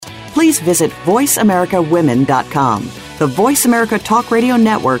please visit voiceamericawomen.com. The Voice America Talk Radio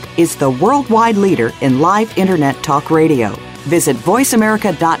Network is the worldwide leader in live Internet talk radio. Visit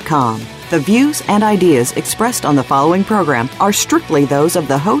voiceamerica.com. The views and ideas expressed on the following program are strictly those of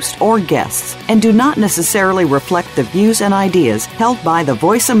the host or guests and do not necessarily reflect the views and ideas held by the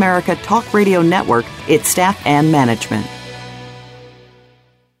Voice America Talk Radio Network, its staff, and management.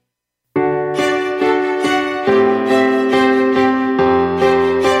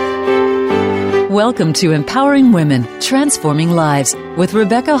 Welcome to Empowering Women, Transforming Lives with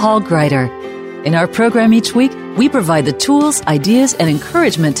Rebecca Hall Gruyter. In our program each week, we provide the tools, ideas, and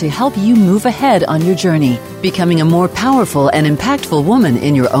encouragement to help you move ahead on your journey, becoming a more powerful and impactful woman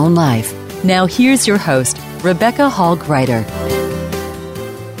in your own life. Now here's your host, Rebecca Hall Gruyter.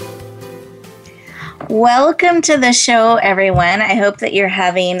 Welcome to the show, everyone. I hope that you're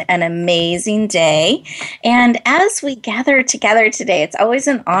having an amazing day. And as we gather together today, it's always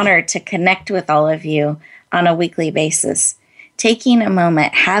an honor to connect with all of you on a weekly basis. Taking a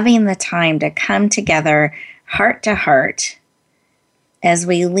moment, having the time to come together heart to heart as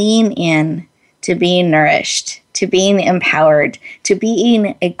we lean in to being nourished, to being empowered, to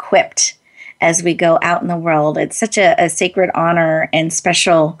being equipped as we go out in the world. It's such a sacred honor and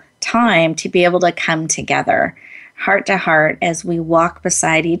special time to be able to come together heart to heart as we walk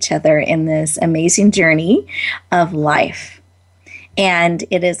beside each other in this amazing journey of life. And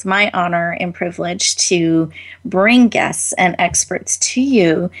it is my honor and privilege to bring guests and experts to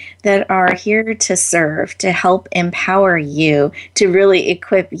you that are here to serve, to help empower you, to really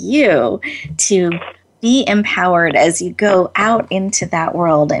equip you to be empowered as you go out into that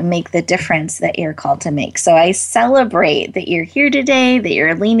world and make the difference that you're called to make. So I celebrate that you're here today, that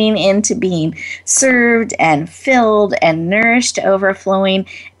you're leaning into being served and filled and nourished, overflowing,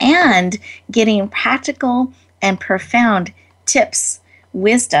 and getting practical and profound tips,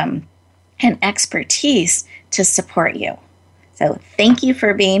 wisdom, and expertise to support you. So thank you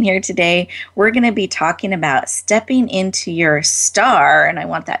for being here today. We're going to be talking about stepping into your star, and I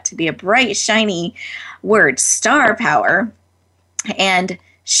want that to be a bright, shiny word, star power, and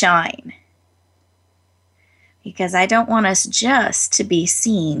shine. Because I don't want us just to be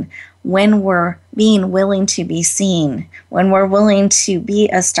seen when we're being willing to be seen, when we're willing to be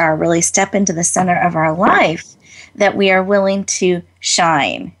a star, really step into the center of our life, that we are willing to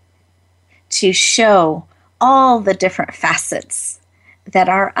shine, to show all the different facets that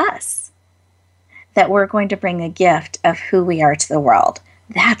are us, that we're going to bring a gift of who we are to the world.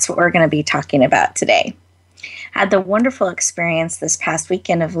 That's what we're going to be talking about today. I had the wonderful experience this past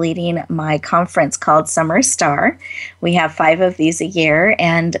weekend of leading my conference called Summer Star. We have 5 of these a year,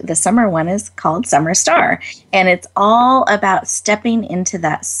 and the summer one is called Summer Star. And it's all about stepping into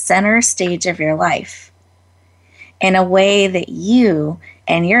that center stage of your life in a way that you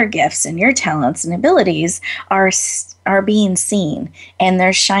and your gifts and your talents and abilities are being seen and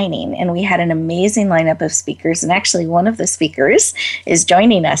they're shining. And we had an amazing lineup of speakers. And actually, one of the speakers is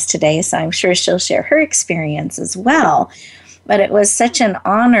joining us today, so I'm sure she'll share her experience as well. But it was such an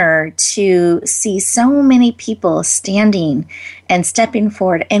honor to see so many people standing and stepping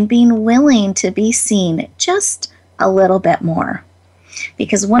forward and being willing to be seen just a little bit more.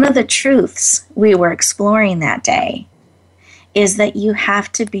 Because one of the truths we were exploring that day is that you have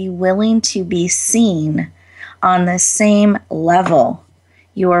to be willing to be seen on the same level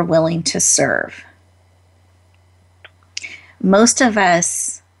you are willing to serve. Most of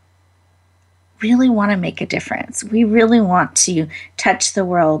us really want to make a difference. We really want to touch the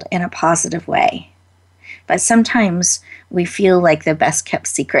world in a positive way. But sometimes we feel like the best kept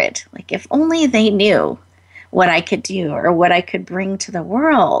secret. Like if only they knew what I could do or what I could bring to the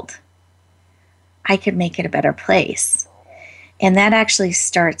world, I could make it a better place. And that actually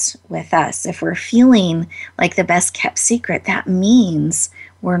starts with us. If we're feeling like the best kept secret, that means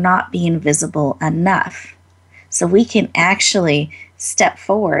we're not being visible enough. So we can actually step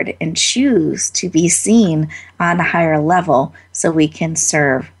forward and choose to be seen on a higher level so we can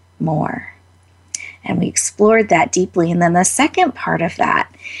serve more. And we explored that deeply. And then the second part of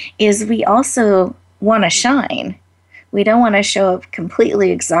that is we also want to shine. We don't want to show up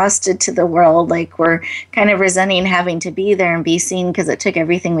completely exhausted to the world, like we're kind of resenting having to be there and be seen because it took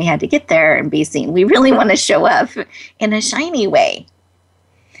everything we had to get there and be seen. We really want to show up in a shiny way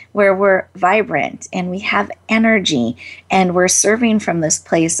where we're vibrant and we have energy and we're serving from this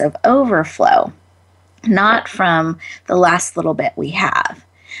place of overflow, not from the last little bit we have,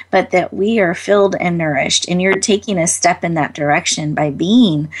 but that we are filled and nourished. And you're taking a step in that direction by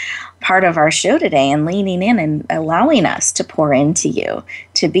being part of our show today and leaning in and allowing us to pour into you,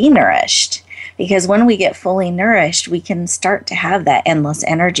 to be nourished. Because when we get fully nourished, we can start to have that endless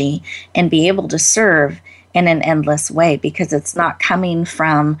energy and be able to serve in an endless way, because it's not coming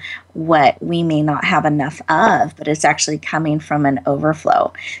from what we may not have enough of, but it's actually coming from an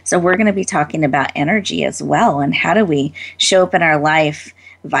overflow. So we're going to be talking about energy as well, and how do we show up in our life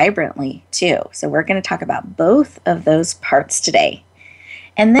vibrantly too. So we're going to talk about both of those parts today.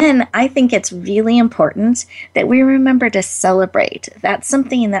 And then I think it's really important that we remember to celebrate. That's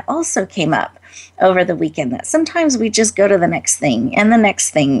something that also came up over the weekend, that sometimes we just go to the next thing and the next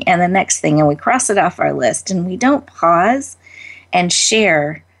thing and the next thing, and we cross it off our list, and we don't pause and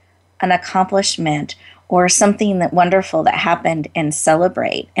share an accomplishment or something that wonderful that happened and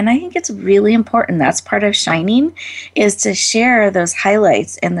celebrate. And I think it's really important. That's part of shining, is to share those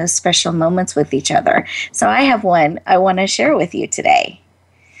highlights and those special moments with each other. So I have one I want to share with you today.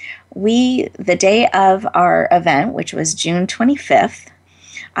 The day of our event, which was June 25th,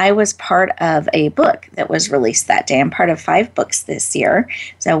 I was part of a book that was released that day. I'm part of 5 books this year.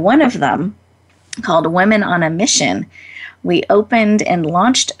 So one of them, called Women on a Mission, we opened and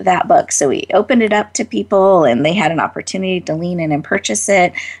launched that book. So we opened it up to people, and they had an opportunity to lean in and purchase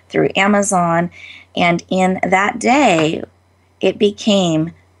it through Amazon. And in that day, it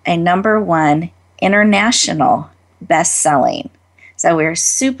became a #1 international best-selling. So we're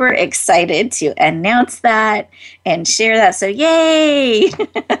super excited to announce that and share that. So yay!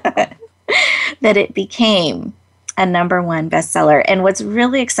 That it became a #1 bestseller. And what's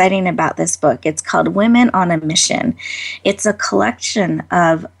really exciting about this book, it's called Women on a Mission. It's a collection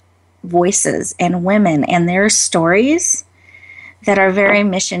of voices and women and their stories that are very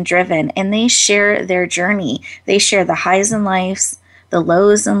mission driven, and they share their journey. They share the highs in lives, the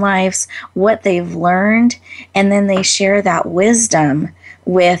lows in lives, what they've learned, and then they share that wisdom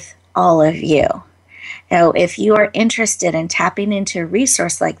with all of you. Now, if you are interested in tapping into a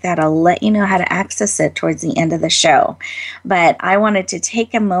resource like that, I'll let you know how to access it towards the end of the show. But I wanted to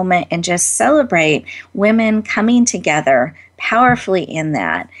take a moment and just celebrate women coming together powerfully in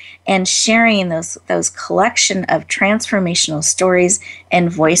that and sharing those collection of transformational stories and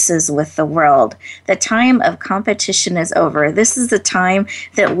voices with the world. The time of competition is over. This is the time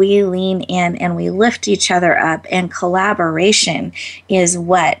that we lean in and we lift each other up, and collaboration is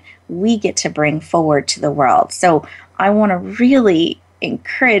what we get to bring forward to the world. So I want to really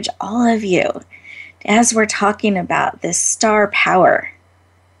encourage all of you, as we're talking about this star power,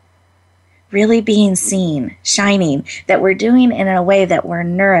 really being seen, shining, that we're doing in a way that we're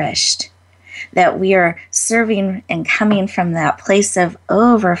nourished, that we are serving and coming from that place of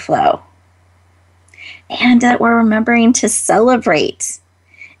overflow, and that we're remembering to celebrate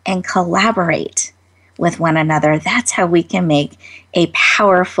and collaborate with one another. That's how we can make a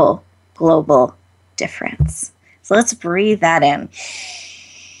powerful global difference. So let's breathe that in.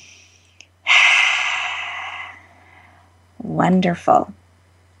 Wonderful.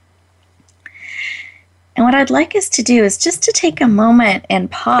 And what I'd like us to do is just to take a moment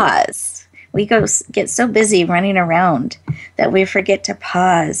and pause. We get so busy running around that we forget to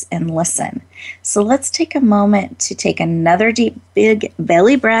pause and listen. So let's take a moment to take another deep, big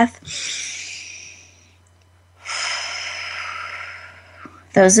belly breath.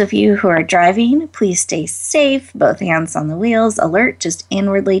 Those of you who are driving, please stay safe, both hands on the wheels, alert, just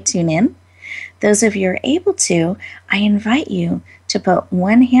inwardly tune in. Those of you who are able to, I invite you to put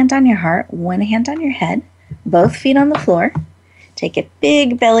one hand on your heart, one hand on your head, both feet on the floor. Take a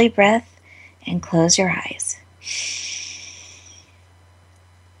big belly breath and close your eyes.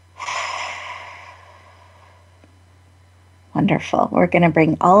 Wonderful. We're going to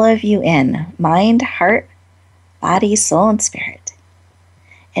bring all of you in, mind, heart, body, soul, and spirit.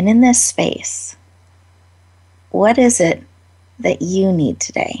 And in this space, what is it that you need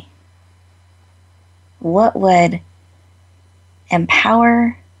today? What would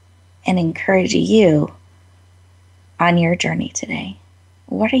empower and encourage you on your journey today?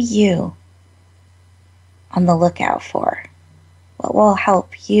 What are you on the lookout for? What will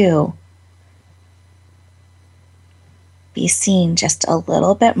help you be seen just a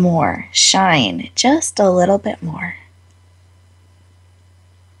little bit more, shine just a little bit more?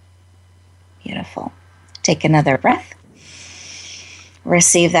 Beautiful. Take another breath.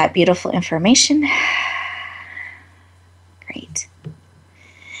 Receive that beautiful information. Great.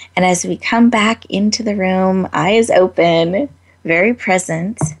 And as we come back into the room, eyes open, very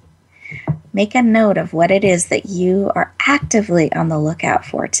present, make a note of what it is that you are actively on the lookout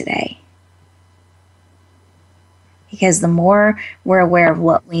for today. Because the more we're aware of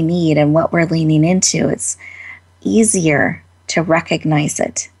what we need and what we're leaning into, it's easier to recognize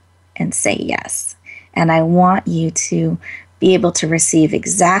it and say yes. And I want you to be able to receive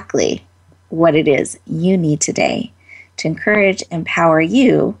exactly what it is you need today to encourage, empower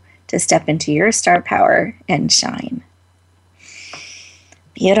you to step into your star power and shine.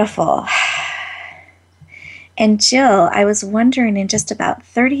 Beautiful. And Jill, I was wondering in just about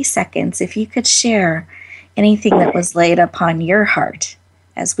 30 seconds if you could share anything that was laid upon your heart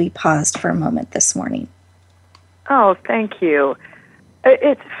as we paused for a moment this morning. Oh, thank you.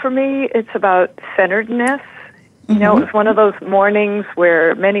 For me, it's about centeredness. You know, it was one of those mornings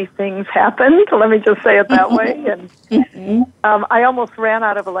where many things happened. Let me just say it that way. And I almost ran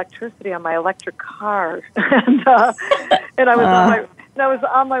out of electricity on my electric car, and I was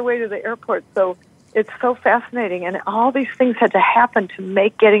on my way to the airport. So it's so fascinating, and all these things had to happen to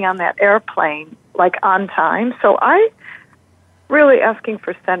make getting on that airplane like on time. So I really asking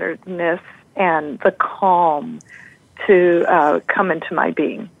for centeredness and the calm to come into my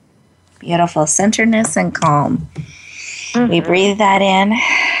being. Beautiful. Centeredness and calm. We breathe that in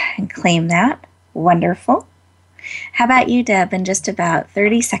and claim that. Wonderful. How about you, Deb, in just about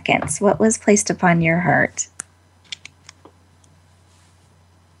 30 seconds? What was placed upon your heart?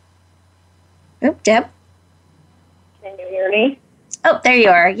 Oop, Deb? Can you hear me? Oh, there you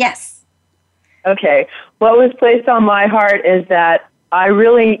are. Yes. Okay. What was placed on my heart is that I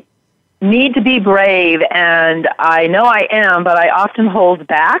really need to be brave, and I know I am, but I often hold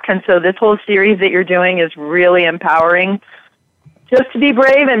back, and so this whole series that you're doing is really empowering just to be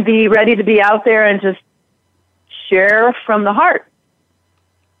brave and be ready to be out there and just share from the heart.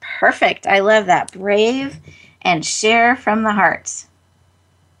 Perfect. I love that. Brave and share from the heart.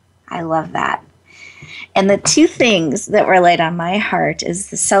 I love that. And the two things that were laid on my heart is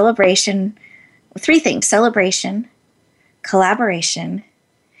the celebration, three things: celebration, collaboration,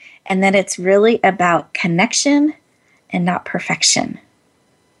 and that it's really about connection and not perfection.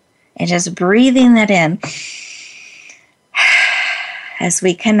 And just breathing that in as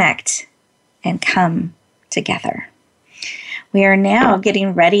we connect and come together. We are now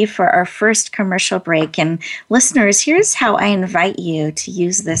getting ready for our first commercial break. And listeners, here's how I invite you to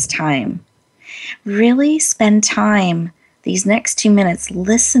use this time. Really spend time these next 2 minutes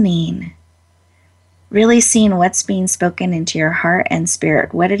listening, really seeing what's being spoken into your heart and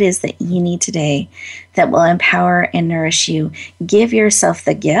spirit, what it is that you need today that will empower and nourish you. Give yourself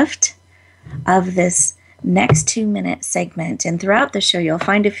the gift of this next 2-minute segment. And throughout the show, you'll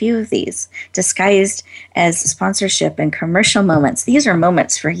find a few of these disguised as sponsorship and commercial moments. These are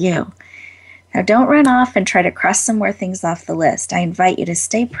moments for you. Now, don't run off and try to cross some more things off the list. I invite you to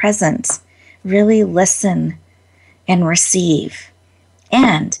stay present, really listen and receive.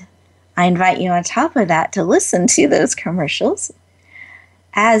 And I invite you on top of that to listen to those commercials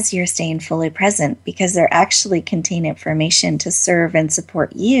as you're staying fully present, because they're actually contain information to serve and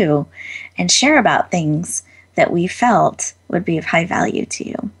support you and share about things that we felt would be of high value to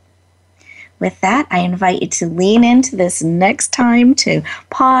you. With that, I invite you to lean into this next time, to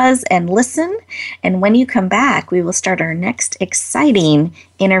pause and listen. And when you come back, we will start our next exciting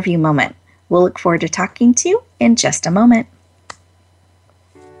interview moment. We'll look forward to talking to you in just a moment.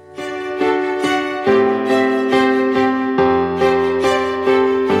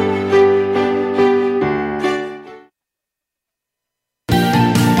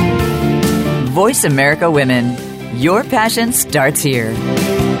 Voice America Women. Your passion starts here.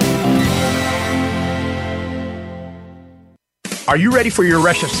 Are you ready for your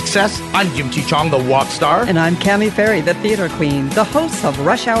rush of success? I'm Jim T. Chong, the walk star. And I'm Cammie Ferry, the theater queen, the host of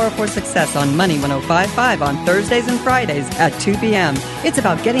Rush Hour for Success on Money 105.5 on Thursdays and Fridays at 2 p.m. It's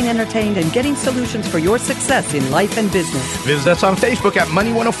about getting entertained and getting solutions for your success in life and business. Visit us on Facebook at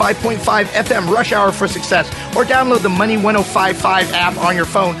Money 105.5 FM Rush Hour for Success, or download the Money 105.5 app on your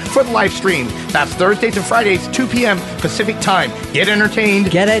phone for the live stream. That's Thursdays and Fridays, 2 p.m. Pacific Time. Get entertained,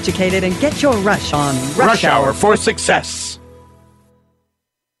 get educated, and get your rush on Rush Hour for Success.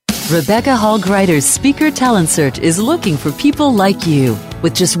 Rebecca Hall Gruyter's Speaker Talent Search is looking for people like you.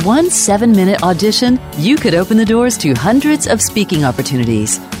 With just one 7-minute audition, you could open the doors to hundreds of speaking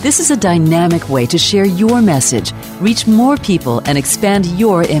opportunities. This is a dynamic way to share your message, reach more people, and expand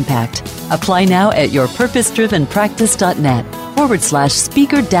your impact. Apply now at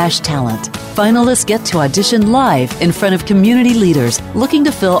yourpurposedrivenpractice.net/speaker-talent. Finalists get to audition live in front of community leaders looking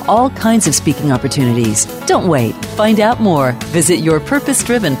to fill all kinds of speaking opportunities. Don't wait. Find out more. Visit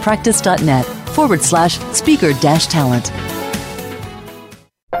yourpurposedrivenpractice.net/speaker-talent.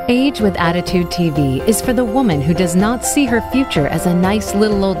 Age with Attitude TV is for the woman who does not see her future as a nice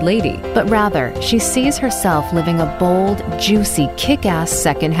little old lady, but rather she sees herself living a bold, juicy, kick-ass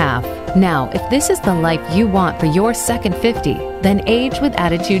second half. Now, if this is the life you want for your second 50, then Age with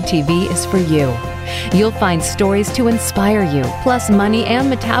Attitude TV is for you. You'll find stories to inspire you, plus money and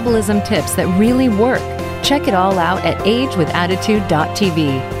metabolism tips that really work. Check it all out at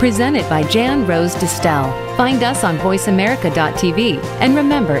agewithattitude.tv, presented by Jan Rose Distel. Find us on voiceamerica.tv. And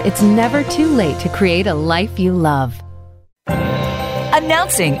remember, it's never too late to create a life you love.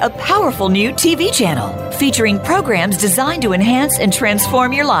 Announcing a powerful new TV channel featuring programs designed to enhance and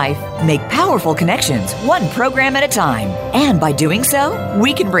transform your life. Make powerful connections, one program at a time. And by doing so,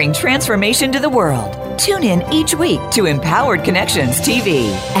 we can bring transformation to the world. Tune in each week to Empowered Connections TV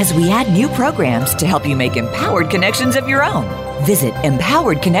as we add new programs to help you make empowered connections of your own. Visit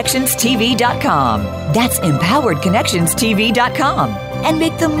empoweredconnectionstv.com. That's empoweredconnectionstv.com. And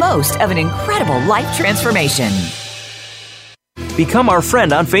make the most of an incredible life transformation. Become our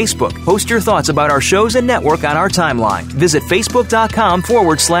friend on Facebook. Post your thoughts about our shows and network on our timeline. Visit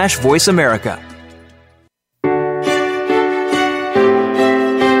facebook.com/Voice America.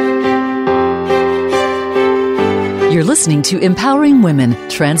 You're listening to Empowering Women,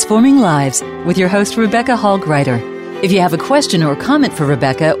 Transforming Lives with your host, Rebecca Hall Gruyter. If you have a question or comment for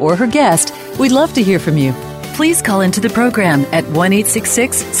Rebecca or her guest, we'd love to hear from you. Please call into the program at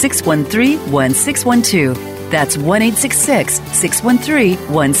 1-866-613-1612. That's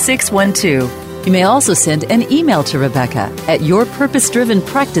 1-866-613-1612. You may also send an email to Rebecca at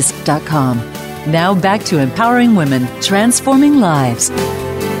yourpurposedrivenpractice.com. Now back to Empowering Women, Transforming Lives.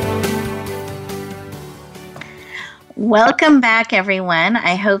 Welcome back, everyone.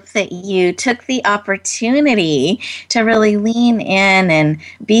 I hope that you took the opportunity to really lean in and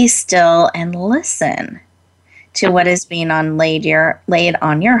be still and listen to what is being laid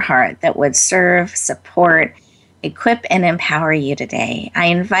on your heart that would serve, support, equip, and empower you today. I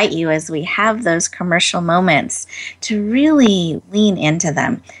invite you, as we have those commercial moments, to really lean into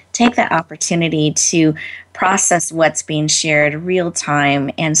them. Take that opportunity to process what's being shared real time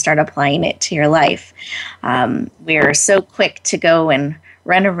and start applying it to your life. We are so quick to go and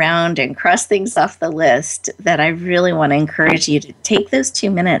run around and cross things off the list that I really want to encourage you to take those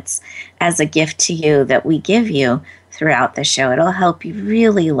 2 minutes as a gift to you that we give you throughout the show. It'll help you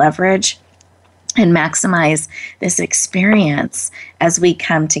really leverage and maximize this experience as we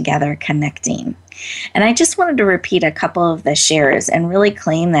come together connecting. And I just wanted to repeat a couple of the shares and really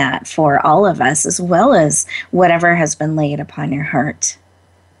claim that for all of us, as well as whatever has been laid upon your heart.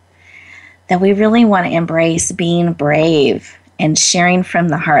 That we really want to embrace being brave and sharing from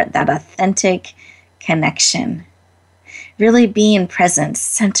the heart, that authentic connection. Really being present,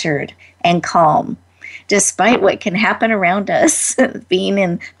 centered, and calm, despite what can happen around us, being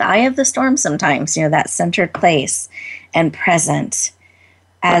in the eye of the storm sometimes, that centered place and present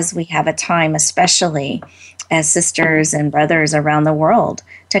as we have a time, especially as sisters and brothers around the world,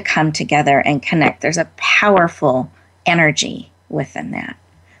 to come together and connect. There's a powerful energy within that.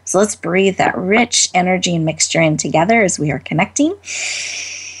 So let's breathe that rich energy and mixture in together as we are connecting.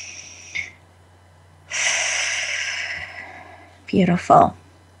 Beautiful.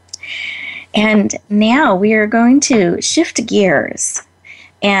 And now we are going to shift gears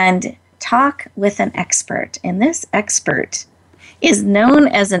and talk with an expert. And this expert is known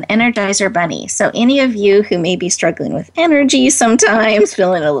as an Energizer Bunny. So any of you who may be struggling with energy sometimes,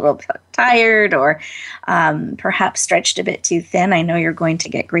 feeling a little tired or perhaps stretched a bit too thin, I know you're going to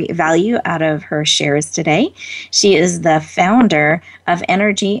get great value out of her shares today. She is the founder of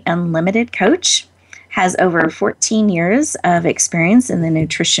Energy Unlimited Coach, has over 14 years of experience in the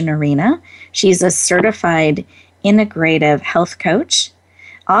nutrition arena. She's a certified integrative health coach,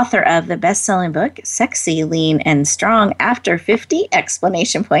 author of the best-selling book, Sexy, Lean, and Strong After 50, ! And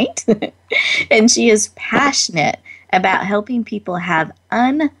she is passionate about helping people have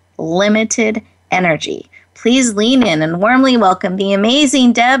unlimited energy. Please lean in and warmly welcome the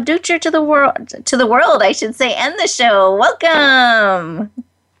amazing Deb Dutcher to the world, and the show. Welcome.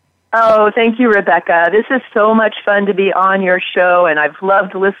 Oh, thank you, Rebecca. This is so much fun to be on your show, and I've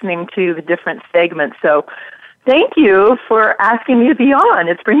loved listening to the different segments. So thank you for asking me to be on.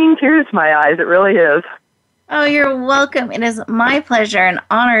 It's bringing tears to my eyes. It really is. Oh, you're welcome. It is my pleasure and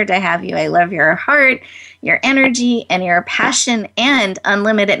honor to have you. I love your heart, your energy, and your passion and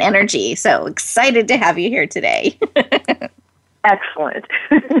unlimited energy. So excited to have you here today. Excellent.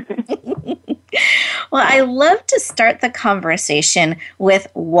 Well, I love to start the conversation with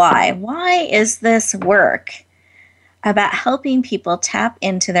why. Why is this work about helping people tap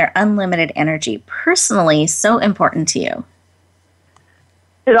into their unlimited energy personally so important to you?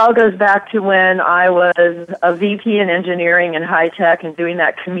 It all goes back to when I was a VP in engineering and high tech and doing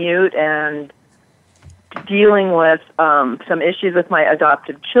that commute and dealing with some issues with my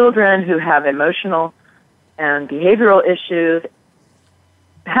adopted children who have emotional and behavioral issues,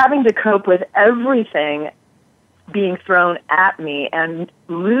 having to cope with everything being thrown at me and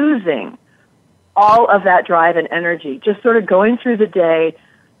losing all of that drive and energy, just sort of going through the day,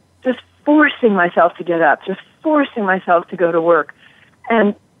 just forcing myself to get up, just forcing myself to go to work,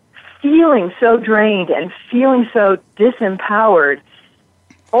 and feeling so drained and feeling so disempowered.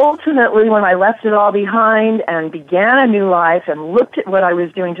 Ultimately, when I left it all behind and began a new life and looked at what I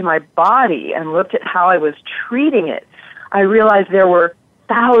was doing to my body and looked at how I was treating it, I realized there were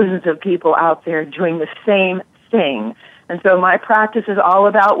thousands of people out there doing the same thing. And so my practice is all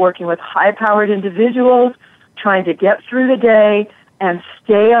about working with high-powered individuals, trying to get through the day and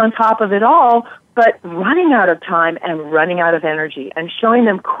stay on top of it all, but running out of time and running out of energy and showing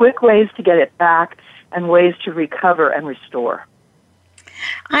them quick ways to get it back and ways to recover and restore.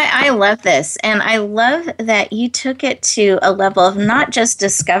 I love this, and I love that you took it to a level of not just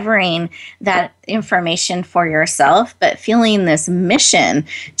discovering that information for yourself, but feeling this mission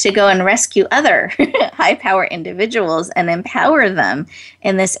to go and rescue other high-power individuals and empower them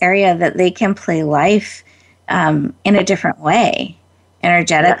in this area that they can play life in a different way,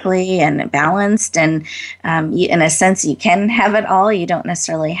 energetically and balanced. And in a sense, you can have it all. You don't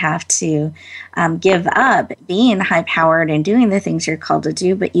necessarily have to give up being high-powered and doing the things you're called to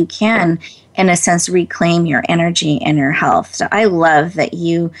do, but you can, in a sense, reclaim your energy and your health. So I love that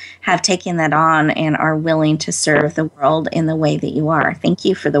you have taken that on and are willing to serve the world in the way that you are. Thank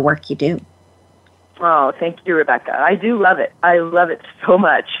you for the work you do. Oh, thank you, Rebecca. I do love it. I love it so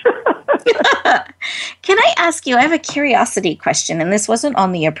much. Can I ask you, I have a curiosity question, and this wasn't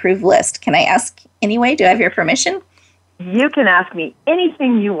on the approved list. Can I ask anyway? Do I have your permission? You can ask me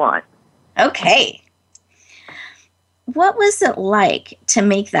anything you want. Okay. What was it like to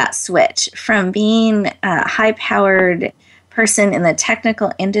make that switch from being a high-powered person in the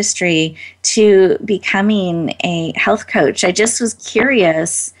technical industry to becoming a health coach? I just was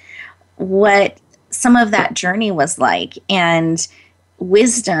curious what some of that journey was like and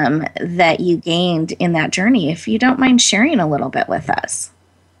wisdom that you gained in that journey, if you don't mind sharing a little bit with us.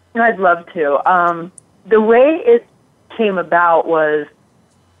 I'd love to. The way it came about was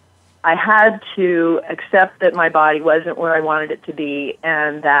I had to accept that my body wasn't where I wanted it to be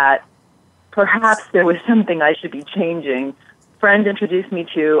and that perhaps there was something I should be changing. A friend introduced me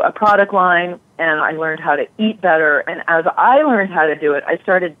to a product line, and I learned how to eat better. And as I learned how to do it, I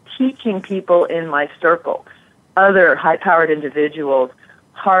started teaching people in my circle, other high-powered individuals,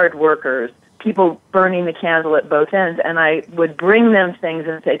 hard workers, people burning the candle at both ends. And I would bring them things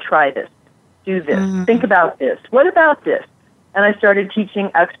and say, try this, do this, think about this, what about this? And I started teaching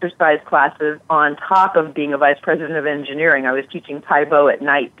exercise classes on top of being a vice president of engineering. I was teaching Tai Bo at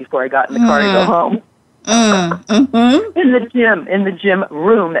night before I got in the car to go home. In the gym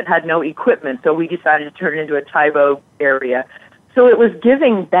room that had no equipment, so we decided to turn it into a Tai Bo area. So it was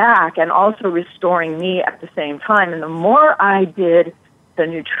giving back and also restoring me at the same time. And the more I did the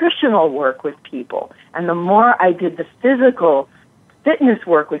nutritional work with people, and the more I did the physical fitness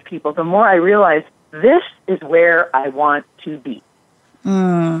work with people, the more I realized this is where I want to be.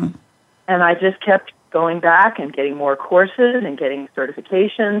 And I just kept going back and getting more courses and getting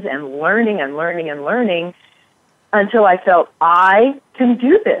certifications and learning and learning and learning until I felt I can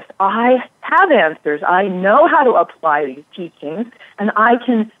do this. I have answers. I know how to apply these teachings, and I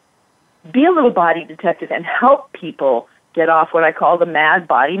can be a little body detective and help people get off what I call the mad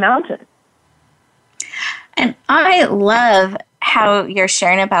body mountain. And I love how you're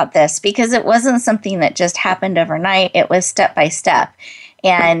sharing about this, because it wasn't something that just happened overnight. It was step by step.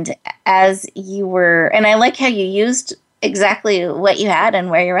 And as you were, and I like how you used exactly what you had and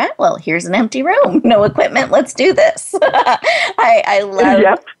where you're at. Well, here's an empty room, no equipment, let's do this. I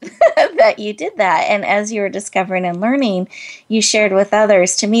love that you did that. And as you were discovering and learning, you shared with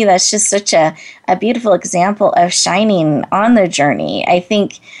others. To me, that's just such a beautiful example of shining on the journey. I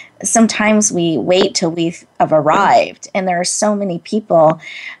think sometimes we wait till we have arrived, and there are so many people,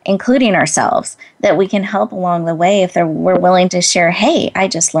 including ourselves, that we can help along the way if we're willing to share, hey, I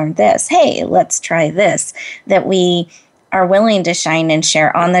just learned this. Hey, let's try this. That we are willing to shine and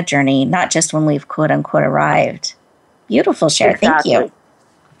share on the journey, not just when we've quote unquote arrived. Beautiful share. Exactly. Thank you.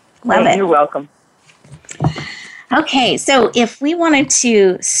 Love it. You're welcome. Okay, so if we wanted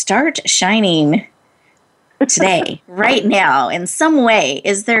to start shining today, right now, in some way,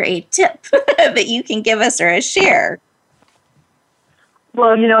 is there a tip that you can give us or a share?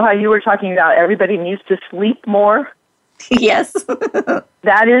 Well, you know how you were talking about everybody needs to sleep more? Yes.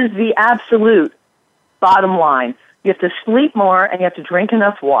 That is the absolute bottom line. You have to sleep more and you have to drink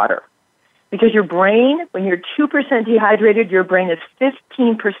enough water. Because your brain, when you're 2% dehydrated, your brain is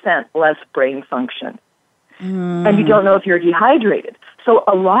 15% less brain function. And you don't know if you're dehydrated. So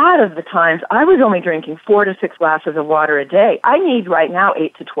a lot of the times, I was only drinking 4 to 6 glasses of water a day. I need right now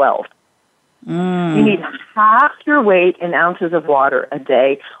 8 to 12. You need half your weight in ounces of water a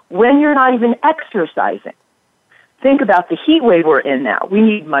day when you're not even exercising. Think about the heat wave we're in now. We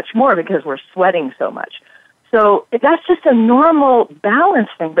need much more because we're sweating so much. So that's just a normal balance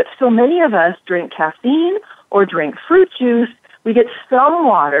thing. But so many of us drink caffeine or drink fruit juice. We get some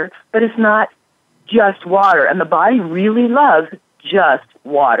water, but it's not just water. And the body really loves just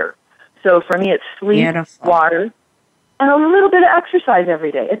water. So for me, it's sleep, water, and a little bit of exercise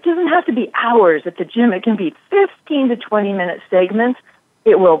every day. It doesn't have to be hours at the gym. It can be 15 to 20-minute segments.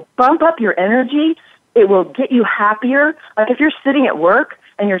 It will bump up your energy. It will get you happier. Like if you're sitting at work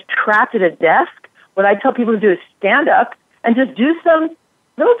and you're trapped at a desk, what I tell people to do is stand up and just do some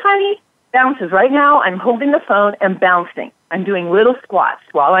little tiny bounces. Right now, I'm holding the phone and bouncing. I'm doing little squats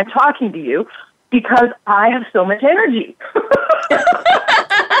while I'm talking to you because I have so much energy.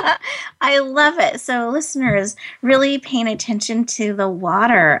 I love it. So listeners, really paying attention to the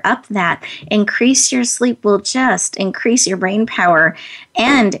water. Up that. Increase your sleep will just increase your brain power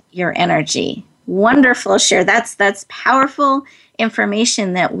and your energy. Wonderful share. That's powerful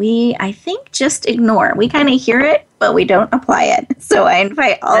information that we, I think, just ignore. We kind of hear it, but we don't apply it. So I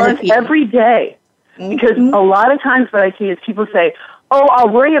invite all of you. Every day. Because a lot of times what I see is people say, oh, I'll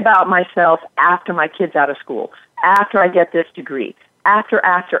worry about myself after my kid's out of school, after I get this degree, after.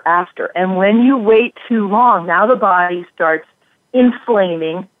 And when you wait too long, now the body starts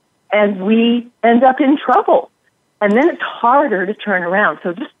inflaming and we end up in trouble. And then it's harder to turn around.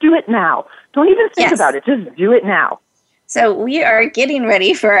 So just do it now. Don't even think about it. Just do it now. So we are getting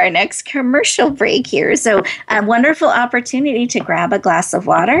ready for our next commercial break here. So a wonderful opportunity to grab a glass of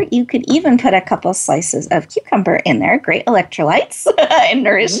water. You could even put a couple slices of cucumber in there. Great electrolytes and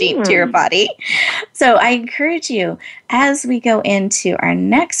nourishing to your body. So I encourage you, as we go into our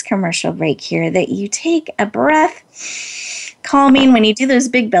next commercial break here, that you take a breath. Calming. When you do those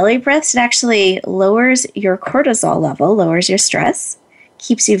big belly breaths, it actually lowers your cortisol level, lowers your stress,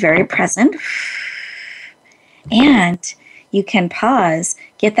 keeps you very present. And you can pause,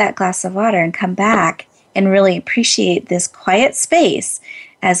 get that glass of water, and come back and really appreciate this quiet space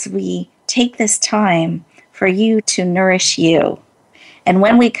as we take this time for you to nourish you. And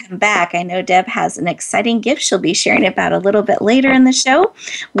when we come back, I know Deb has an exciting gift she'll be sharing about a little bit later in the show.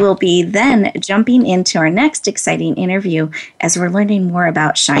 We'll be then jumping into our next exciting interview as we're learning more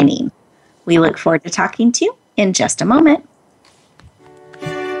about shining. We look forward to talking to you in just a moment.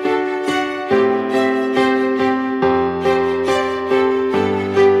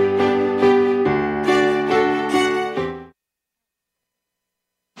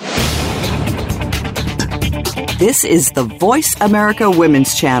 This is the Voice America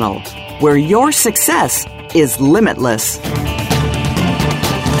Women's Channel, where your success is limitless.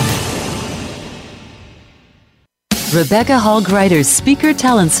 Rebecca Hall Gruyter's Speaker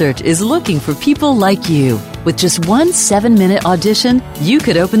Talent Search is looking for people like you. With just one 7-minute audition, you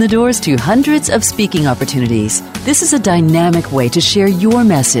could open the doors to hundreds of speaking opportunities. This is a dynamic way to share your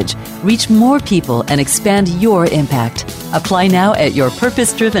message, reach more people, and expand your impact. Apply now at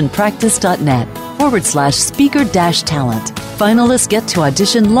yourpurposedrivenpractice.net/speaker-talent. Finalists get to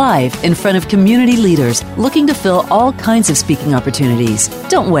audition live in front of community leaders looking to fill all kinds of speaking opportunities.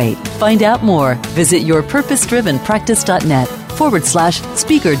 Don't wait. Find out more. Visit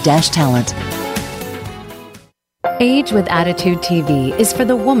yourpurposedrivenpractice.net/speaker-talent. Age with Attitude TV is for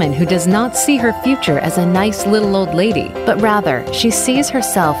the woman who does not see her future as a nice little old lady, but rather she sees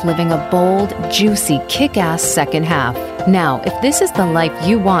herself living a bold, juicy, kick-ass second half. Now, if this is the life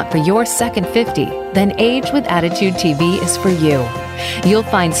you want for your second 50, then Age with Attitude TV is for you. You'll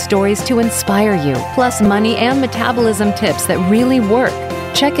find stories to inspire you, plus money and metabolism tips that really work.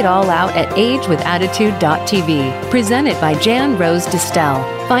 Check it all out at agewithattitude.tv. Presented by Jan Rose Distel.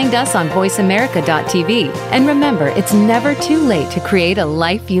 Find us on voiceamerica.tv. And remember, it's never too late to create a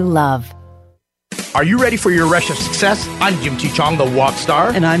life you love. Are you ready for your rush of success? I'm Jim T. Chong, the walk star.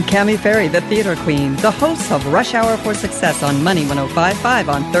 And I'm Cammie Ferry, the theater queen, the host of Rush Hour for Success on Money 105.5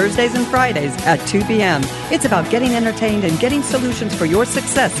 on Thursdays and Fridays at 2 p.m. It's about getting entertained and getting solutions for your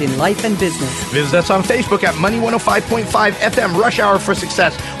success in life and business. Visit us on Facebook at Money 105.5 FM Rush Hour for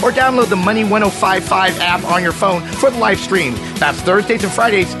Success, or download the Money 105.5 app on your phone for the live stream. That's Thursdays and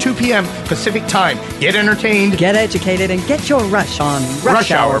Fridays, 2 p.m. Pacific Time. Get entertained, get educated, and get your rush on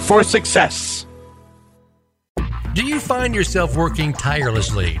Rush Hour for Success. Do you find yourself working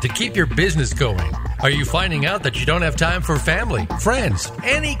tirelessly to keep your business going? Are you finding out that you don't have time for family, friends,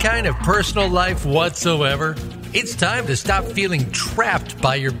 any kind of personal life whatsoever? It's time to stop feeling trapped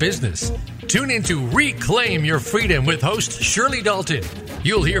by your business. Tune in to Reclaim Your Freedom with host Shirley Dalton.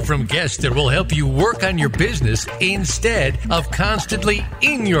 You'll hear from guests that will help you work on your business instead of constantly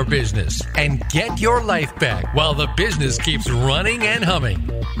in your business and get your life back while the business keeps running and humming.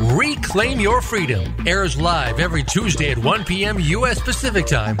 Reclaim Your Freedom airs live every Tuesday at 1 p.m. U.S. Pacific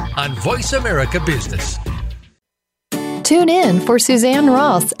Time on Voice America Business. Tune in for Suzanne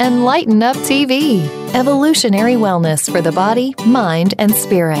Ross and Lighten Up TV, evolutionary wellness for the body, mind, and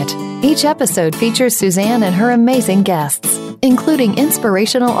spirit. Each episode features Suzanne and her amazing guests, including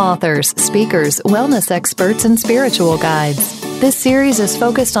inspirational authors, speakers, wellness experts, and spiritual guides. This series is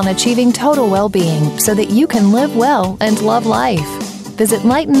focused on achieving total well-being so that you can live well and love life. Visit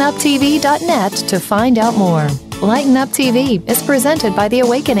lightenuptv.net to find out more. Lighten Up TV is presented by the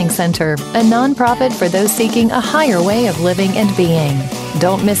Awakening Center, a nonprofit for those seeking a higher way of living and being.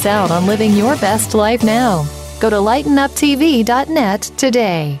 Don't miss out on living your best life now. Go to lightenuptv.net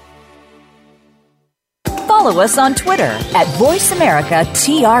today. Follow us on Twitter at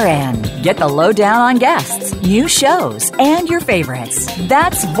VoiceAmericaTRN. Get the lowdown on guests, new shows, and your favorites.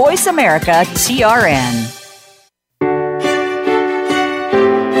 That's VoiceAmericaTRN.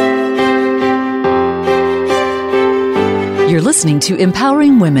 You're listening to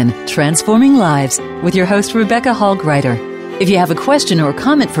Empowering Women, Transforming Lives with your host, Rebecca Hall Gruyter. If you have a question or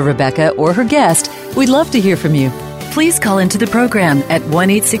comment for Rebecca or her guest, we'd love to hear from you. Please call into the program at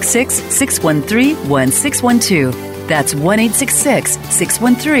 1-866-613-1612. That's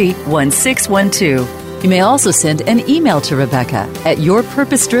 1-866-613-1612. You may also send an email to Rebecca at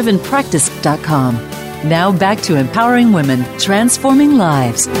yourpurposedrivenpractice.com. Now back to Empowering Women, Transforming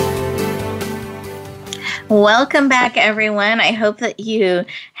Lives. Welcome back, everyone. I hope that you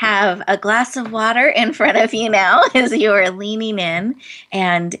have a glass of water in front of you now as you are leaning in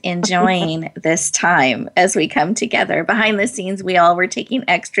and enjoying this time as we come together. Behind the scenes, we all were taking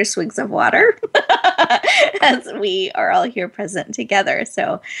extra swigs of water as we are all here present together.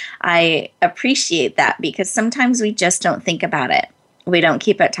 So I appreciate that because sometimes we just don't think about it. We don't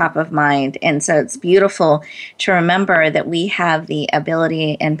keep it top of mind. And so it's beautiful to remember that we have the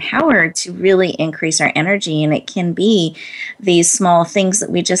ability and power to really increase our energy. And it can be these small things that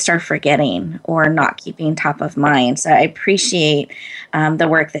we just are forgetting or not keeping top of mind. So I appreciate the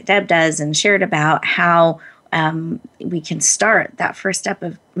work that Deb does and shared about how we can start that first step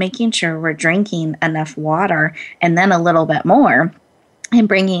of making sure we're drinking enough water and then a little bit more. And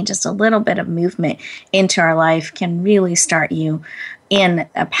bringing just a little bit of movement into our life can really start you in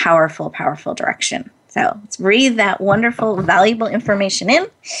a powerful, powerful direction. So let's breathe that wonderful, valuable information in.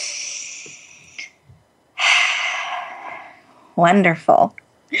 Wonderful.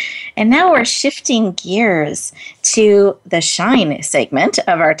 And now we're shifting gears to the shine segment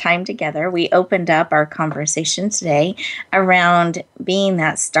of our time together. We opened up our conversation today around being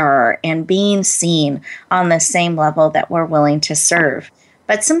that star and being seen on the same level that we're willing to serve.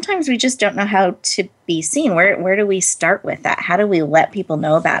 But sometimes we just don't know how to be seen. Where do we start with that? How do we let people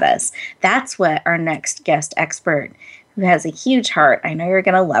know about us? That's what our next guest expert, who has a huge heart, I know you're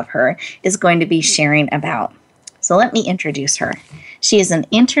going to love her, is going to be sharing about. So let me introduce her. She is an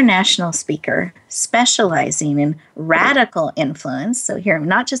international speaker specializing in radical influence. So here,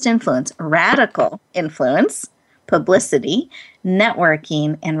 not just influence, radical influence, publicity,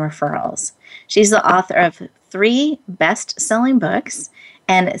 networking, and referrals. She's the author of 3 best-selling books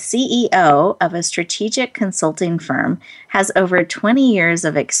and CEO of a strategic consulting firm, has over 20 years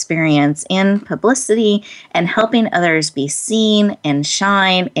of experience in publicity and helping others be seen and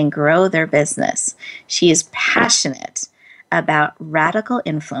shine and grow their business. She is passionate about radical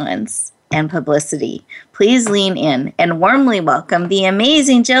influence and publicity. Please lean in and warmly welcome the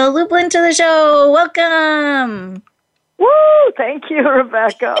amazing Jill Lublin to the show. Welcome. Woo! Thank you,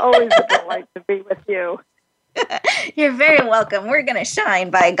 Rebecca. Always a delight to be with you. You're very welcome. We're going to shine,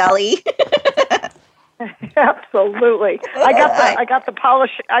 by golly. Absolutely. I got the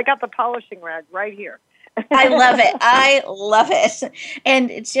polishing rag right here. I love it. I love it.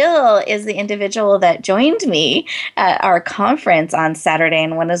 And Jill is the individual that joined me at our conference on Saturday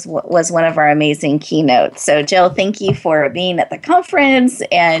and was one of our amazing keynotes. So Jill, thank you for being at the conference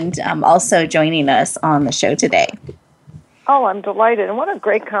and also joining us on the show today. Oh, I'm delighted. And what a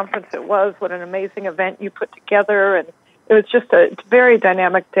great conference it was. What an amazing event you put together. And it was just a very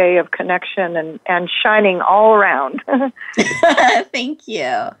dynamic day of connection and shining all around. Thank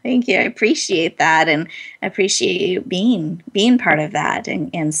you. Thank you. I appreciate that. And I appreciate you being part of that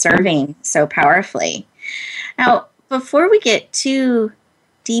and serving so powerfully. Now, before we get too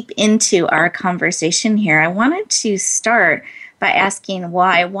deep into our conversation here, I wanted to start by asking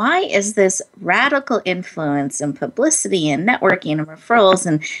why. Why is this radical influence and publicity and networking and referrals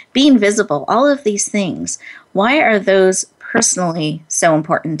and being visible, all of these things, why are those personally so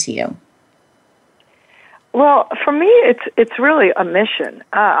important to you? Well, for me, it's really a mission.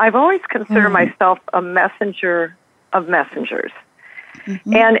 I've always considered myself a messenger of messengers.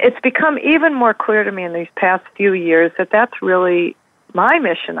 Mm-hmm. And it's become even more clear to me in these past few years that that's really my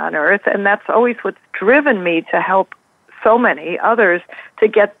mission on earth, and that's always what's driven me to help so many others to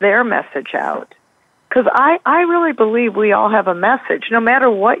get their message out. Because I really believe we all have a message, no matter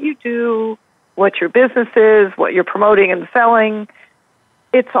what you do, what your business is, what you're promoting and selling.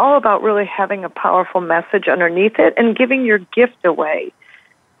 It's all about really having a powerful message underneath it and giving your gift away.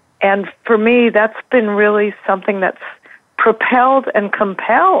 And for me, that's been really something that's propelled and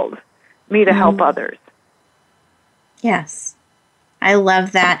compelled me to help others. Yes. I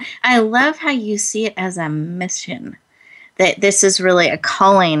love that. I love how you see it as a mission, that this is really a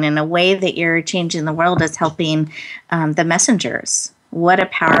calling, and a way that you're changing the world is helping the messengers. What a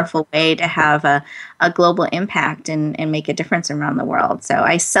powerful way to have a global impact and make a difference around the world. So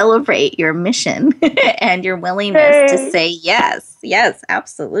I celebrate your mission and your willingness to say yes. Yes,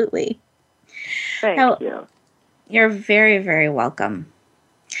 absolutely. Thank you. You're very, very welcome.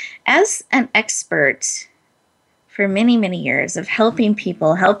 As an expert for many, many years of helping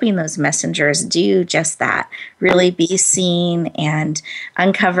people, helping those messengers do just that, really be seen and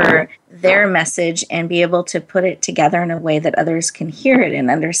uncover their message and be able to put it together in a way that others can hear it and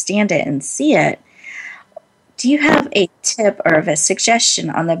understand it and see it. Do you have a tip or a suggestion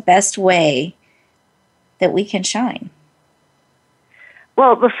on the best way that we can shine?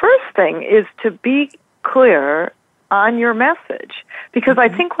 Well, the first thing is to be clear on your message. Because I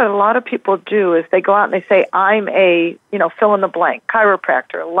think what a lot of people do is they go out and they say, I'm a, fill in the blank,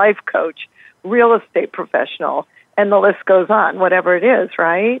 chiropractor, life coach, real estate professional, and the list goes on, whatever it is,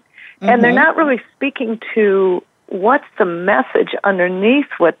 right? Mm-hmm. And they're not really speaking to what's the message underneath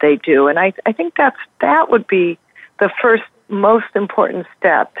what they do. And I think that would be the first most important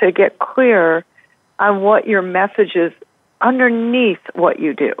step, to get clear on what your message is underneath what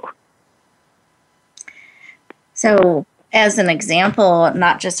you do. So, as an example,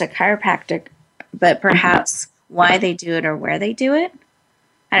 not just a chiropractic, but perhaps why they do it or where they do it?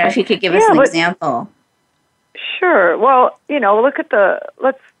 I don't know if you could give us an example. Sure. Well, look at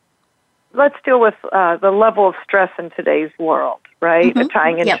let's deal with the level of stress in today's world, right? Mm-hmm.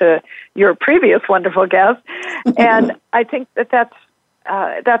 Tying into your previous wonderful guest. And I think that's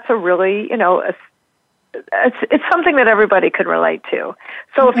a really, it's something that everybody could relate to.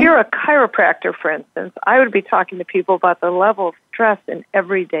 So if you're a chiropractor, for instance, I would be talking to people about the level of stress in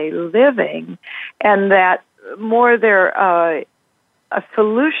everyday living, and that more they're a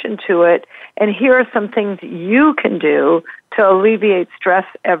solution to it, and here are some things you can do to alleviate stress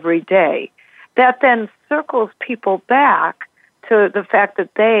every day. That then circles people back to the fact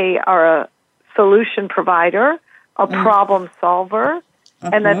that they are a solution provider, a problem solver,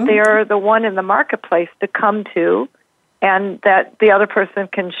 and that they're the one in the marketplace to come to, and that the other person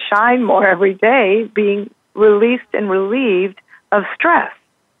can shine more every day, being released and relieved of stress.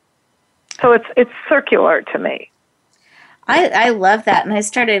 So it's circular to me. I love that, and I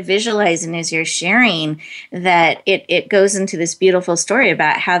started visualizing as you're sharing that it goes into this beautiful story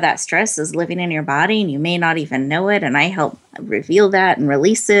about how that stress is living in your body, and you may not even know it, and I help reveal that and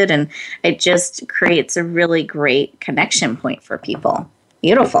release it, and it just creates a really great connection point for people.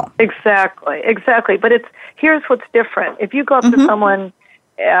 Beautiful. Exactly. But here's what's different. If you go up to someone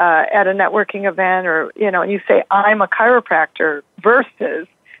at a networking event, or and you say, I'm a chiropractor, versus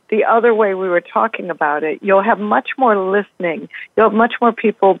the other way we were talking about it, you'll have much more listening. You'll have much more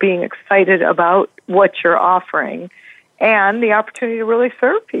people being excited about what you're offering, and the opportunity to really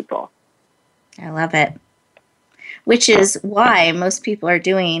serve people. I love it. Which is why most people are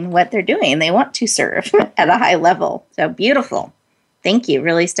doing what they're doing. They want to serve at a high level. So beautiful. Thank you.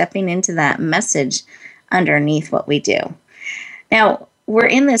 Really stepping into that message underneath what we do. Now, we're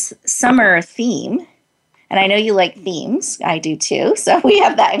in this summer theme, and I know you like themes. I do too, so we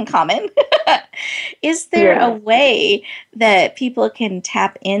have that in common. Is there a way that people can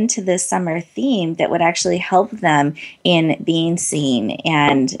tap into this summer theme that would actually help them in being seen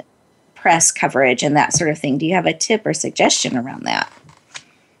and press coverage and that sort of thing? Do you have a tip or suggestion around that?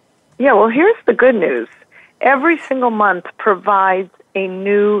 Yeah, well, here's the good news. Every single month provides a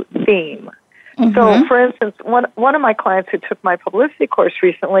new theme. Mm-hmm. So, for instance, one of my clients who took my publicity course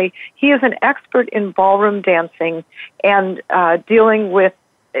recently, he is an expert in ballroom dancing and dealing with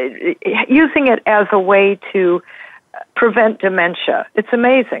using it as a way to prevent dementia. It's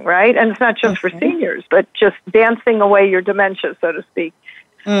amazing, right? And it's not just for seniors, but just dancing away your dementia, so to speak.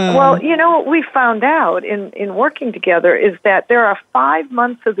 Well, what we found out in working together is that there are 5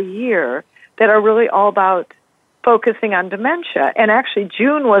 months of the year that are really all about focusing on dementia. And actually,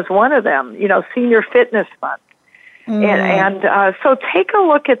 June was one of them, Senior Fitness Month. So take a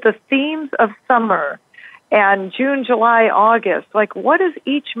look at the themes of summer and June, July, August. Like, what does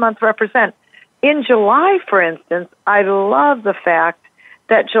each month represent? In July, for instance, I love the fact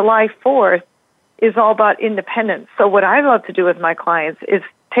that July 4th is all about independence. So what I love to do with my clients is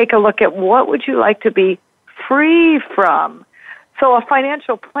take a look at what would you like to be free from. So a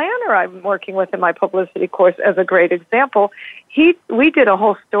financial planner I'm working with in my publicity course as a great example, we did a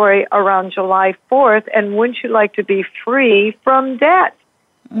whole story around July 4th, and wouldn't you like to be free from debt?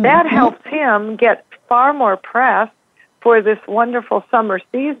 That helps him get far more press for this wonderful summer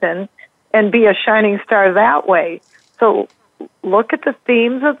season and be a shining star that way. So look at the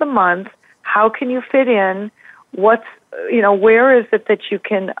themes of the month. How can you fit in? Where is it that you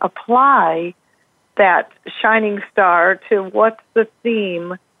can apply that shining star to what's the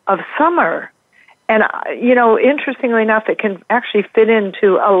theme of summer? And, interestingly enough, it can actually fit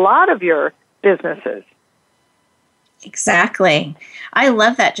into a lot of your businesses. Exactly. I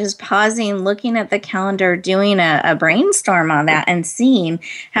love that. Just pausing, looking at the calendar, doing a brainstorm on that and seeing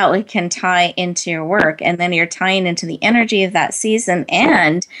how it can tie into your work. And then you're tying into the energy of that season,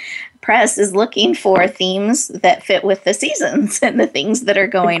 and press is looking for themes that fit with the seasons and the things that are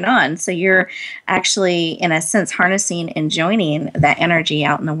going on. So you're actually, in a sense, harnessing and joining that energy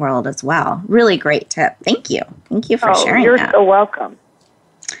out in the world as well. Really great tip. Thank you. Thank you for sharing you're that. So welcome.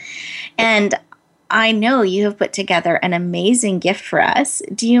 And I know you have put together an amazing gift for us.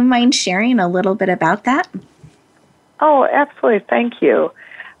 Do you mind sharing a little bit about that? Oh, absolutely. Thank you.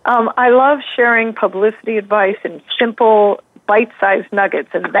 I love sharing publicity advice in simple, bite-sized nuggets,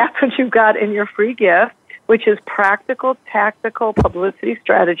 and that's what you've got in your free gift, which is practical, tactical publicity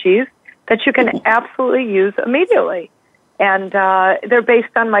strategies that you can absolutely use immediately. And they're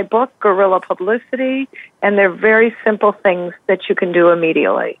based on my book, Guerrilla Publicity, and they're very simple things that you can do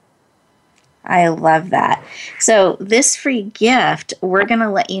immediately. I love that. So this free gift, we're going to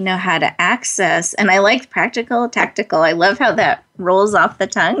let you know how to access. And I like practical, tactical. I love how that rolls off the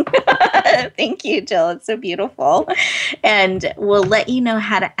tongue. Thank you, Jill. It's so beautiful. And we'll let you know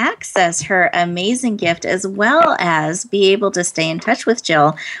how to access her amazing gift, as well as be able to stay in touch with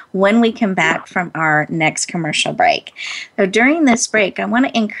Jill when we come back from our next commercial break. So during this break, I want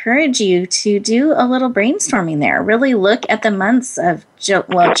to encourage you to do a little brainstorming there. Really look at the months of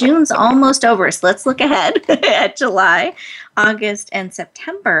June's almost over, so let's look ahead at July, August, and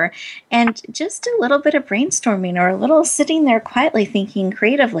September, and just a little bit of brainstorming or a little sitting there quietly thinking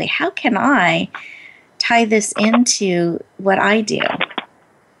creatively, how can I tie this into what I do?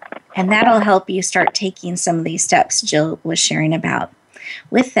 And that'll help you start taking some of these steps Jill was sharing about.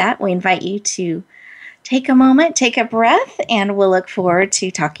 With that, we invite you to take a moment, take a breath, and we'll look forward to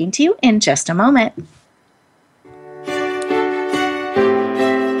talking to you in just a moment.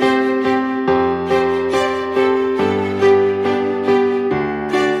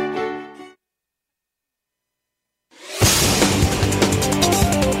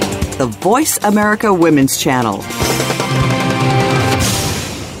 The Voice America Women's Channel.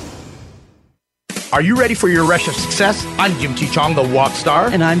 Are you ready for your rush of success? I'm Jim T. Chong, the Walk Star.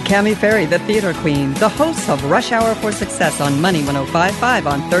 And I'm Cammie Ferry, the Theater Queen, the host of Rush Hour for Success on Money 105.5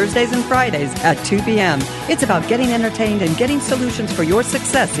 on Thursdays and Fridays at 2 p.m. It's about getting entertained and getting solutions for your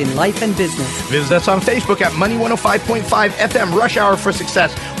success in life and business. Visit us on Facebook at Money 105.5 FM Rush Hour for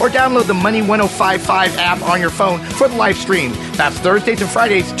Success, or download the Money 105.5 app on your phone for the live stream. That's Thursdays and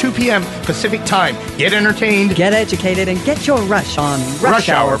Fridays, 2 p.m. Pacific Time. Get entertained, get educated, and get your rush on Rush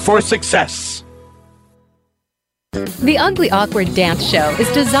Hour for Success. The Ugly Awkward Dance Show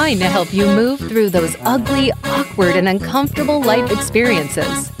is designed to help you move through those ugly, awkward, and uncomfortable life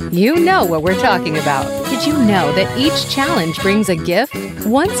experiences. You know what we're talking about. Did you know that each challenge brings a gift?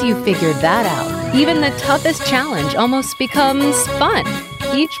 Once you've figured that out, even the toughest challenge almost becomes fun.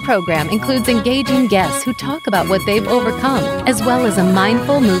 Each program includes engaging guests who talk about what they've overcome, as well as a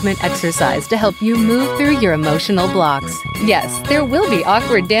mindful movement exercise to help you move through your emotional blocks. Yes, there will be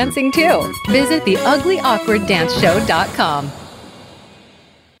awkward dancing too. Visit theuglyawkwarddance.show.com.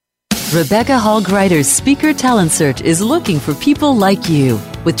 Rebecca Hall Gruyter's Speaker Talent Search is looking for people like you.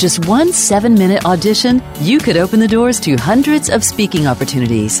 With just one 7-minute audition, you could open the doors to hundreds of speaking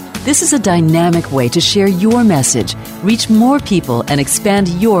opportunities. This is a dynamic way to share your message, reach more people, and expand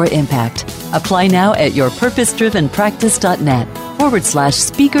your impact. Apply now at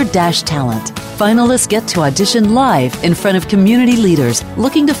yourpurposedrivenpractice.net/speaker-talent. Finalists get to audition live in front of community leaders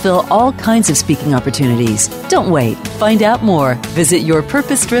looking to fill all kinds of speaking opportunities. Don't wait. Find out more. Visit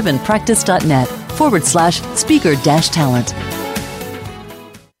yourpurposedrivenpractice.net/speaker-talent.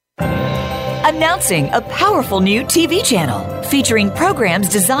 Announcing a powerful new TV channel featuring programs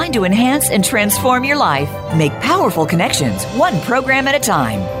designed to enhance and transform your life. Make powerful connections, one program at a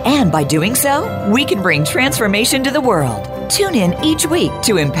time. And by doing so, we can bring transformation to the world. Tune in each week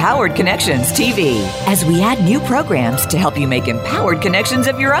to Empowered Connections TV as we add new programs to help you make empowered connections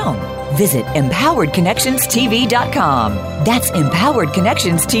of your own. Visit empoweredconnectionstv.com. That's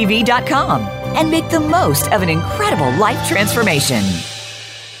empoweredconnectionstv.com. And make the most of an incredible life transformation.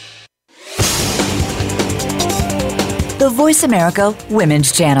 The Voice America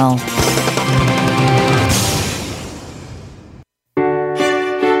Women's Channel.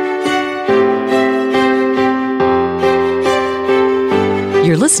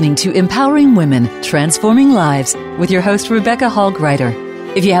 You're listening to Empowering Women, Transforming Lives with your host, Rebecca Hall Gruyter.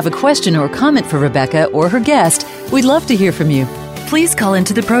 If you have a question or comment for Rebecca or her guest, we'd love to hear from you. Please call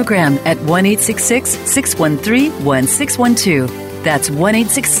into the program at 1-866-613-1612. That's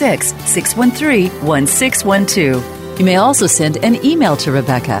 1-866-613-1612. You may also send an email to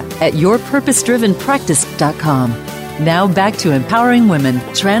Rebecca at yourpurposedrivenpractice.com. Now back to Empowering Women,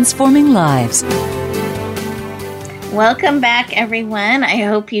 Transforming Lives. Welcome back, everyone. I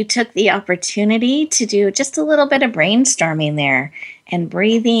hope you took the opportunity to do just a little bit of brainstorming there and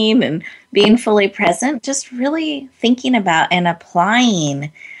breathing and being fully present, just really thinking about and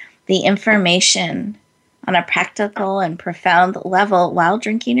applying the information on a practical and profound level while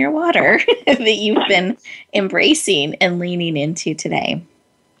drinking your water that you've been embracing and leaning into today.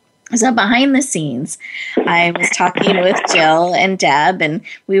 So behind the scenes, I was talking with Jill and Deb, and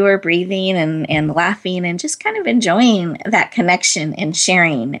we were breathing and laughing and just kind of enjoying that connection and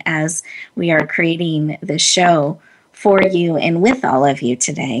sharing as we are creating this show for you and with all of you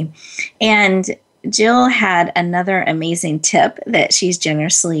today. And Jill had another amazing tip that she's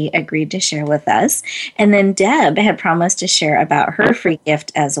generously agreed to share with us. And then Deb had promised to share about her free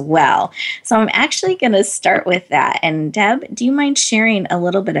gift as well. So I'm actually going to start with that. And Deb, do you mind sharing a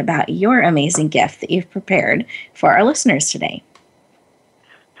little bit about your amazing gift that you've prepared for our listeners today?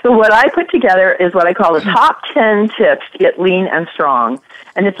 So what I put together is what I call the top 10 tips to get lean and strong.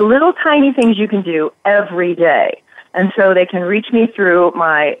 And it's little tiny things you can do every day. And so they can reach me through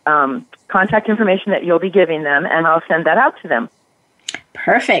my contact information that you'll be giving them, and I'll send that out to them.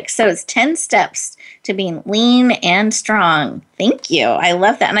 Perfect. So it's 10 steps to being lean and strong. Thank you. I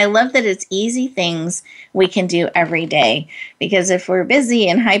love that. And I love that it's easy things we can do every day, because if we're busy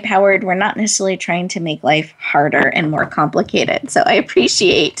and high-powered, we're not necessarily trying to make life harder and more complicated. So I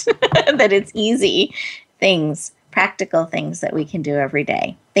appreciate that it's easy things, practical things that we can do every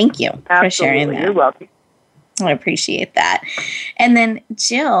day. Thank you for sharing that. You're welcome. I appreciate that. And then,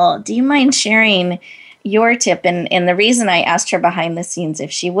 Jill, do you mind sharing your tip? And the reason I asked her behind the scenes if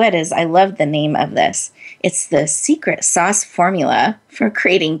she would is I love the name of this. It's the secret sauce formula for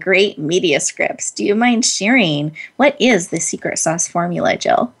creating great media scripts. Do you mind sharing what is the secret sauce formula,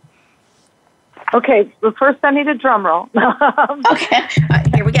 Jill? Okay, well, first I need a drum roll. Okay,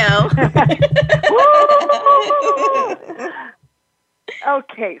 here we go.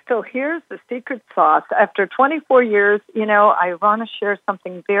 Okay, so here's the secret sauce. After 24 years, I want to share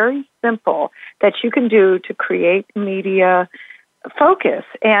something very simple that you can do to create media focus.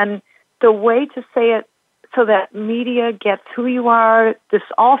 And the way to say it so that media gets who you are, this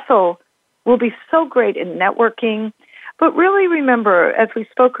also will be so great in networking. But really remember, as we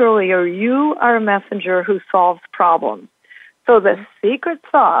spoke earlier, you are a messenger who solves problems. So the secret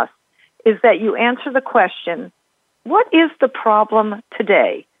sauce is that you answer the question, what is the problem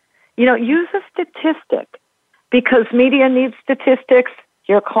today? Use a statistic, because media needs statistics.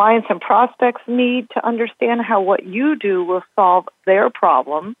 Your clients and prospects need to understand how what you do will solve their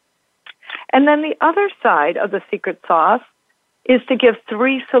problem. And then the other side of the secret sauce is to give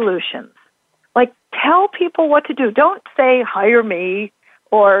 3 solutions. Like, tell people what to do. Don't say, hire me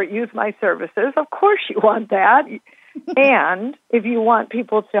or use my services. Of course you want that. And if you want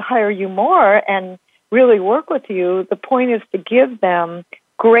people to hire you more and really work with you, the point is to give them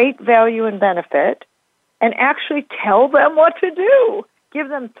great value and benefit and actually tell them what to do. Give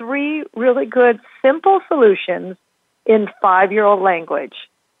them 3 really good, simple solutions in 5-year-old language.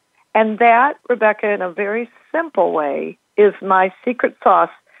 And that, Rebecca, in a very simple way, is my secret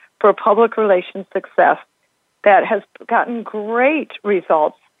sauce for public relations success that has gotten great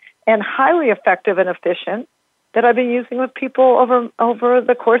results and highly effective and efficient that I've been using with people over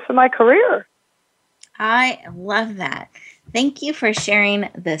the course of my career. I love that. Thank you for sharing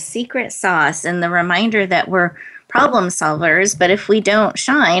the secret sauce and the reminder that we're problem solvers, but if we don't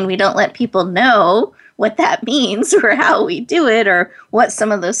shine, we don't let people know what that means or how we do it or what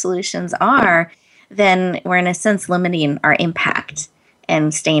some of those solutions are, then we're in a sense limiting our impact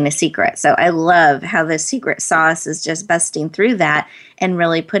and staying a secret. So I love how the secret sauce is just busting through that and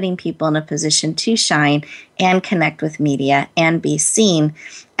really putting people in a position to shine and connect with media and be seen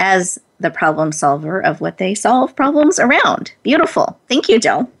as the problem solver of what they solve problems around. Beautiful. Thank you,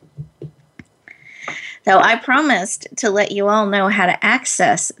 Jill. So I promised to let you all know how to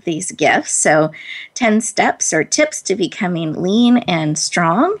access these gifts. So 10 steps or tips to becoming lean and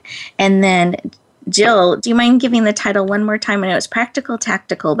strong. And then Jill, do you mind giving the title one more time? I know it's Practical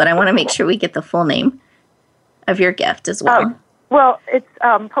Tactical, but I want to make sure we get the full name of your gift as well. It's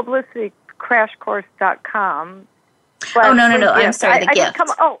publicitycrashcourse.com. Oh, no. I'm sorry, the gift.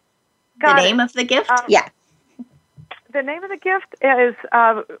 The name of the gift? Yeah. The name of the gift is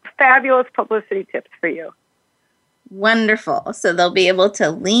Fabulous Publicity Tips for You. Wonderful. So they'll be able to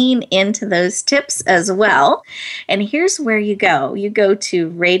lean into those tips as well. And here's where you go. You go to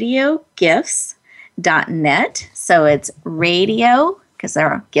radiogifts.net. So it's radio, because there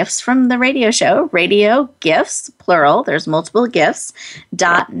are gifts from the radio show, radio gifts, plural, there's multiple gifts,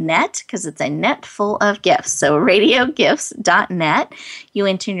 .net, because it's a net full of gifts. So radiogifts.net. You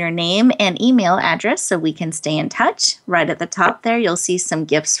enter your name and email address so we can stay in touch. Right at the top there, you'll see some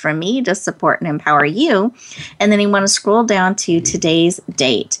gifts from me to support and empower you. And then you want to scroll down to today's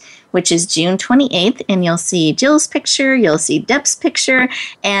date, which is June 28th, and you'll see Jill's picture, you'll see Deb's picture,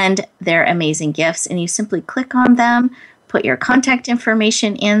 and their amazing gifts. And you simply click on them, put your contact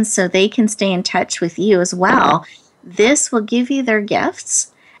information in so they can stay in touch with you as well. This will give you their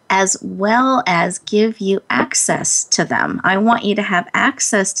gifts as well as give you access to them. I want you to have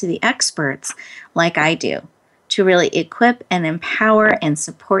access to the experts like I do to really equip and empower and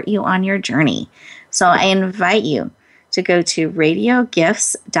support you on your journey. So I invite you to go to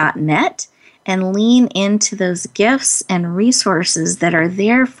radiogifts.net and lean into those gifts and resources that are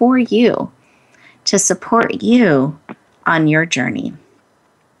there for you to support you on your journey.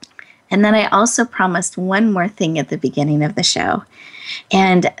 And then I also promised one more thing at the beginning of the show,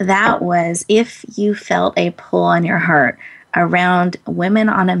 and that was if you felt a pull on your heart around women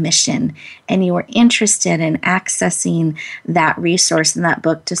on a mission and you were interested in accessing that resource and that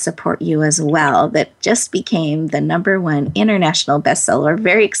book to support you as well, that just became the #1 international bestseller.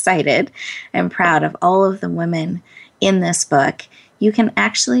 Very excited and proud of all of the women in this book. You can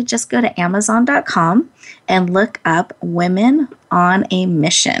actually just go to Amazon.com and look up Women on a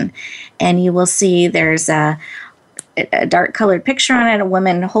Mission. And you will see there's a dark colored picture on it, a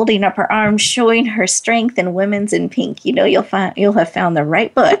woman holding up her arms, showing her strength, and women's in pink. You know, you'll have found the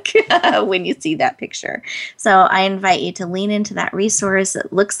right book when you see that picture. So I invite you to lean into that resource.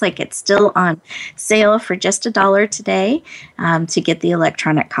 It looks like it's still on sale for just $1 today to get the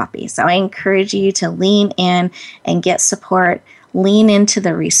electronic copy. So I encourage you to lean in and get support. Lean into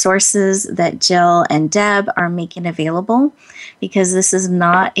the resources that Jill and Deb are making available, because this is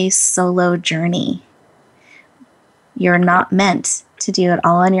not a solo journey. You're not meant to do it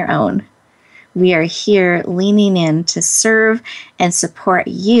all on your own. We are here leaning in to serve and support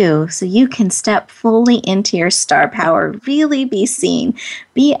you so you can step fully into your star power, really be seen,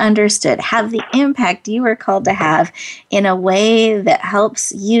 be understood, have the impact you are called to have in a way that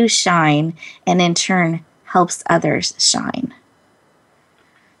helps you shine and in turn helps others shine.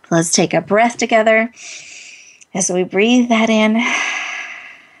 Let's take a breath together as we breathe that in.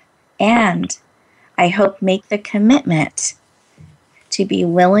 And I hope make the commitment to be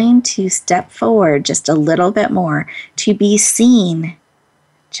willing to step forward just a little bit more, to be seen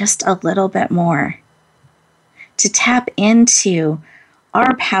just a little bit more, to tap into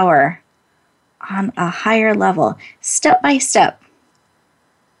our power on a higher level, step by step.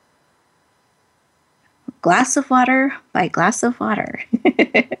 Glass of water by glass of water.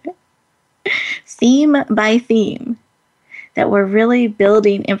 Theme by theme. That we're really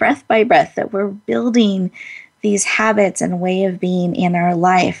building, and breath by breath, that we're building these habits and way of being in our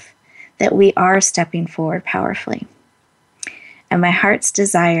life, that we are stepping forward powerfully. And my heart's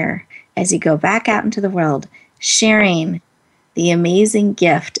desire, as you go back out into the world, sharing the amazing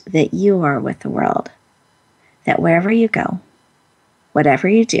gift that you are with the world, that wherever you go, whatever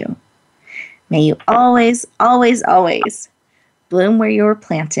you do, may you always, always, always bloom where you were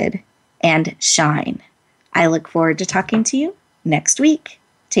planted and shine I look forward to talking to you next week.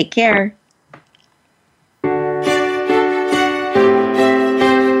 Take care.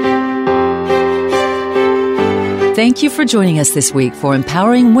 Thank you for joining us this week for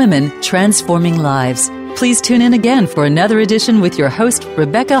Empowering Women, Transforming Lives. Please tune in again for another edition with your host,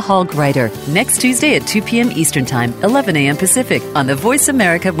 Rebecca Hall Gruyter, next Tuesday at 2 p.m. Eastern Time, 11 a.m. Pacific on the Voice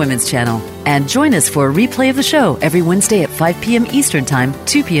America Women's Channel. And join us for a replay of the show every Wednesday at 5 p.m. Eastern Time,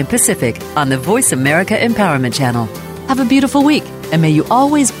 2 p.m. Pacific on the Voice America Empowerment Channel. Have a beautiful week, and may you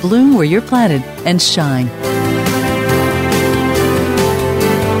always bloom where you're planted and shine.